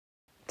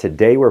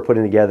Today we're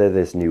putting together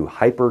this new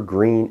Hyper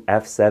Green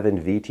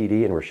F7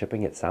 VTD and we're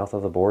shipping it south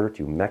of the border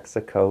to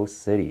Mexico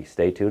City.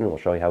 Stay tuned and we'll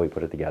show you how we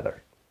put it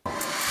together.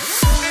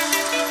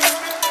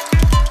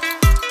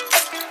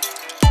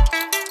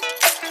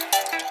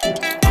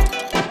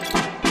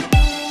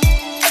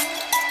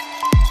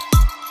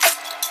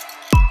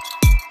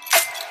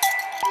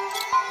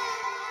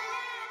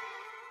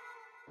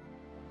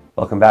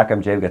 Welcome back,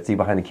 I'm Jay. We've got Steve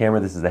behind the camera.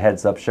 This is the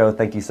Heads Up Show.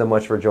 Thank you so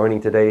much for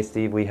joining today,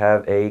 Steve. We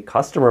have a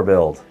customer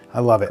build. I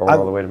love it. Going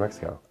all the way to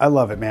Mexico. I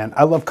love it, man.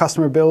 I love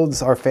customer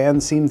builds. Our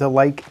fans seem to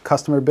like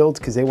customer builds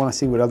because they want to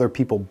see what other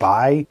people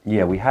buy.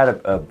 Yeah, we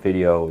had a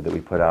video that we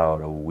put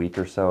out a week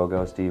or so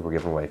ago, Steve. We're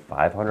giving away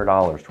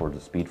 $500 towards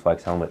a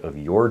SpeedFlex helmet of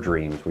your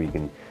dreams where you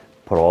can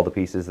put all the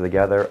pieces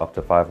together. Up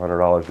to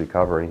 $500 we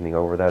cover. Anything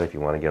over that, if you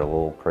want to get a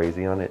little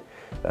crazy on it,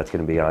 that's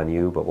going to be on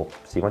you, but we'll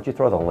see. Why don't you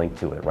throw the link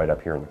to it right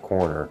up here in the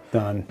corner.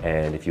 Done.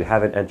 And if you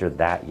haven't entered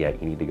that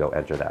yet, you need to go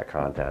enter that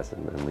contest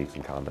and leave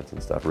some comments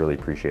and stuff. Really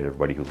appreciate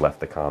everybody who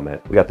left the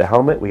comment. We got the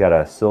helmet. We got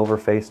a silver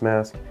face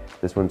mask.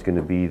 This one's going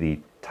to be the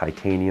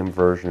titanium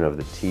version of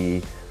the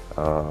T.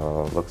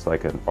 Looks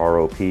like an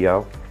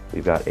ROPO.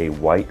 We've got a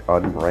white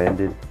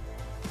unbranded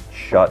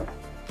Schutt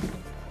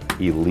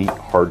Elite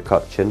hard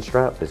cut chin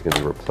strap. It's going to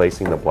be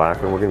replacing the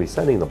black one. We're going to be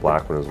sending the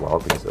black one as well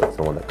because it's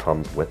the one that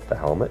comes with the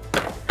helmet.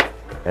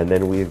 And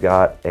then we've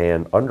got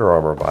an Under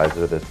Armour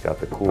visor that's got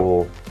the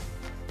cool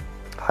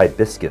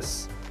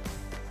hibiscus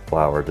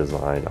flower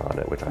design on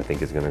it, which I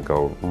think is going to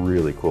go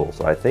really cool.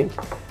 So I think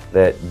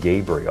that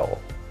Gabriel,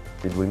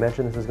 did we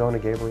mention this is going to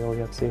Gabriel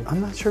yet, Steve? I'm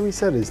not sure we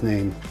said his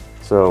name.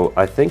 So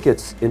I think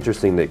it's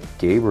interesting that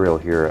Gabriel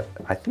here,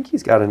 I think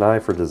he's got an eye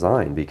for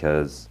design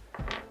because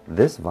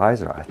this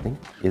visor, I think,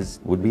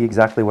 would be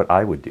exactly what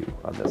I would do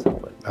on this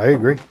helmet. I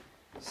agree.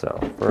 So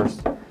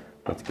first,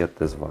 let's get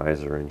this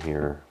visor in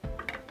here.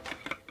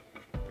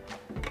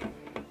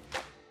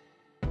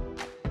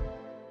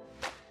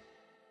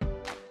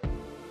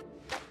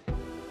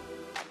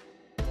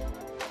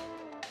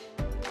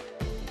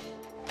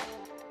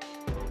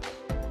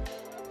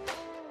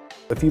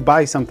 If you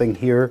buy something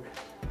here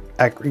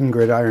at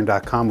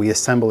greengridiron.com, we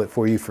assemble it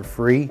for you for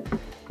free.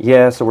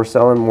 Yeah, so we're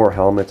selling more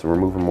helmets and we're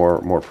moving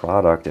more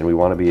product, and we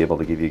want to be able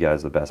to give you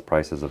guys the best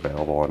prices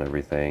available on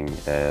everything.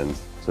 And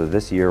so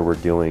this year we're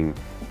doing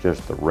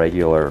just the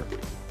regular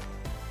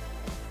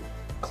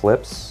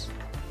clips,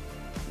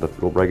 the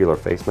regular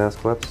face mask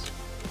clips,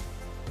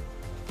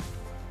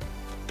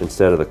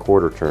 instead of the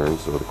quarter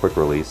turns or the quick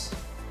release.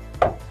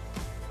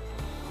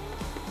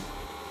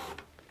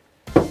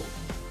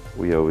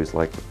 We always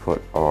like to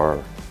put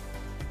our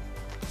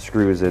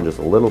screws in just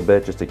a little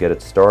bit just to get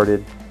it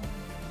started.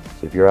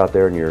 So if you're out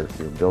there and you're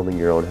building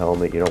your own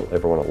helmet, you don't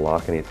ever want to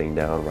lock anything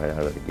down right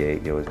out of the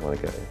gate. You always want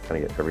to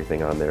kind of get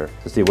everything on there.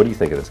 So Steve, what do you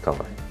think of this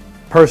color?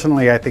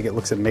 Personally, I think it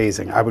looks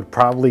amazing. I would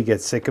probably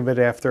get sick of it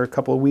after a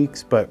couple of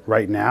weeks, but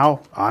right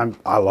now,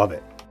 I love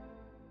it.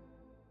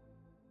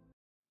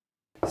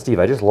 Steve,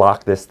 I just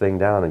locked this thing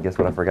down and guess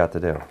what I forgot to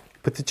do?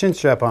 Put the chin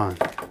strap on.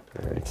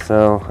 All right,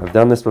 so I've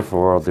done this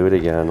before. I'll do it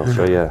again. I'll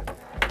show you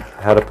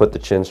how to put the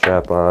chin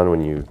strap on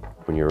when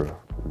your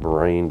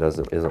brain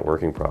isn't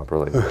working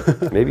properly.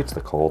 Maybe it's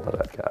the cold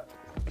that I've got.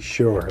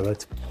 Sure,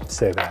 let's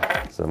say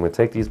that. So I'm going to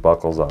take these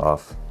buckles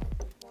off,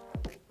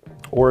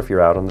 or if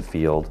you're out on the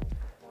field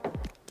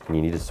and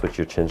you need to switch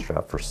your chin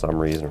strap for some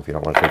reason, or if you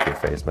don't want to take your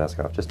face mask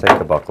off, just take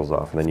the buckles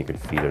off and then you can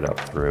feed it up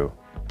through.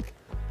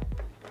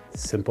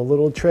 Simple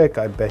little trick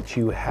I bet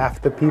you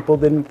half the people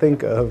didn't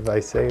think of. I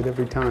say it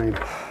every time.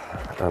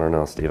 I don't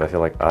know, Steve. I feel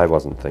like I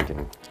wasn't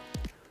thinking.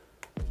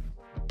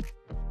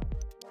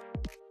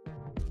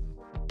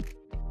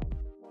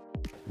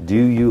 Do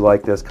you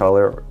like this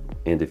color?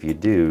 And if you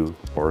do,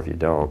 or if you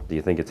don't, do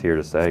you think it's here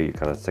to stay? You're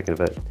kind of sick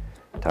of it?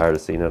 Tired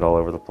of seeing it all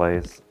over the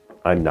place?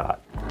 I'm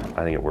not.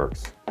 I think it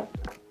works.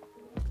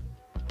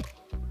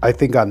 I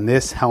think on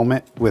this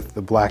helmet with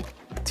the black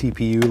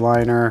TPU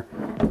liner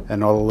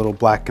and all the little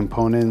black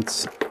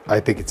components, I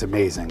think it's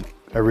amazing.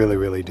 I really,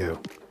 really do.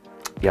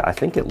 Yeah, I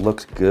think it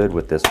looks good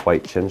with this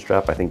white chin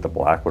strap. I think the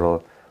black would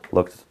have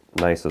looked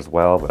nice as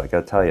well, but I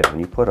gotta tell you, when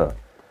you put a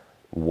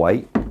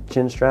white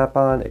chin strap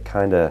on, it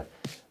kind of,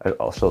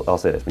 I'll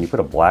say this, when you put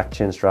a black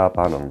chin strap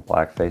on a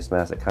black face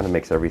mask, it kind of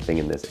makes everything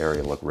in this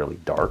area look really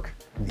dark.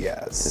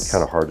 Yes. It's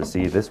kind of hard to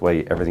see. This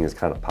way, everything is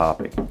kind of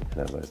popping. And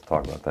as I was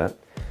talking about that,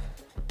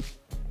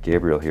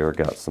 Gabriel here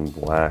got some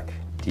black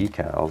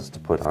decals to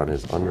put on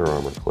his Under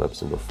Armour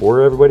clips. And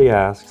before everybody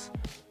asks,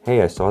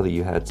 hey, I saw that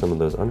you had some of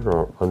those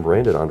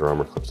unbranded Under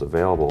Armour clips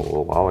available a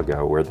little while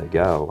ago. Where'd they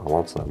go? I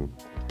want some.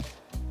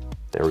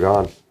 They were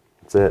gone.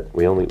 That's it.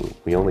 We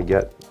only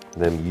get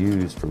them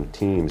used from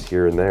teams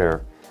here and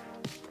there,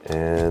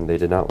 and they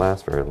did not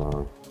last very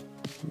long.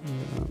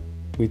 Yeah,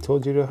 we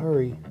told you to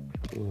hurry.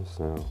 Yeah,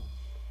 so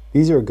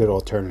these are a good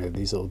alternative,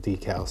 these little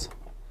decals.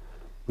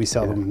 We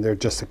sell them, they're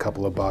just a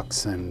couple of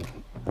bucks. And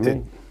how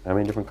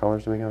many different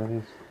colors do we got of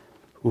these?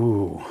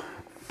 Ooh,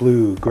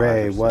 blue,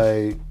 gray,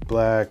 white,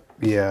 black,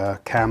 yeah,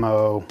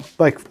 camo,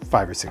 like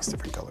 5 or 6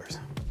 different colors.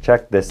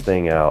 Check this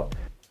thing out.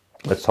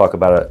 Let's talk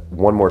about it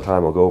one more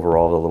time. We'll go over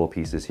all the little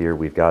pieces here.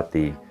 We've got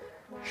the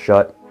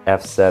Schutt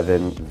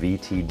F7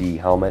 VTD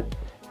helmet.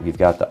 We've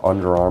got the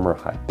Under Armour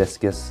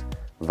Hibiscus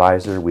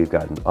visor. We've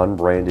got an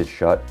unbranded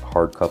Schutt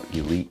Hard Cup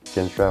Elite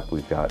chin strap.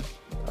 We've got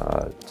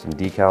some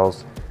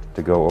decals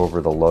to go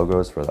over the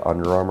logos for the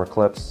Under Armour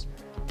clips.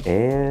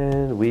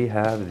 And we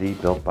have the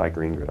Built by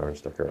Green Gridiron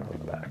sticker on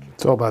the back.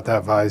 It's all about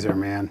that visor,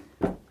 man.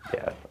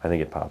 Yeah, I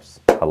think it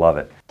pops. I love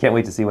it. Can't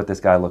wait to see what this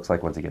guy looks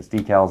like once he gets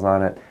decals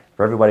on it.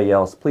 For everybody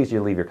else, please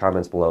leave your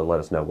comments below. Let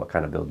us know what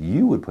kind of build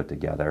you would put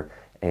together.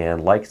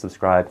 And like,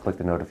 subscribe, click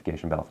the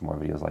notification bell for more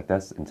videos like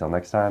this. Until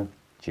next time,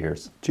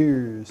 cheers.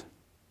 Cheers.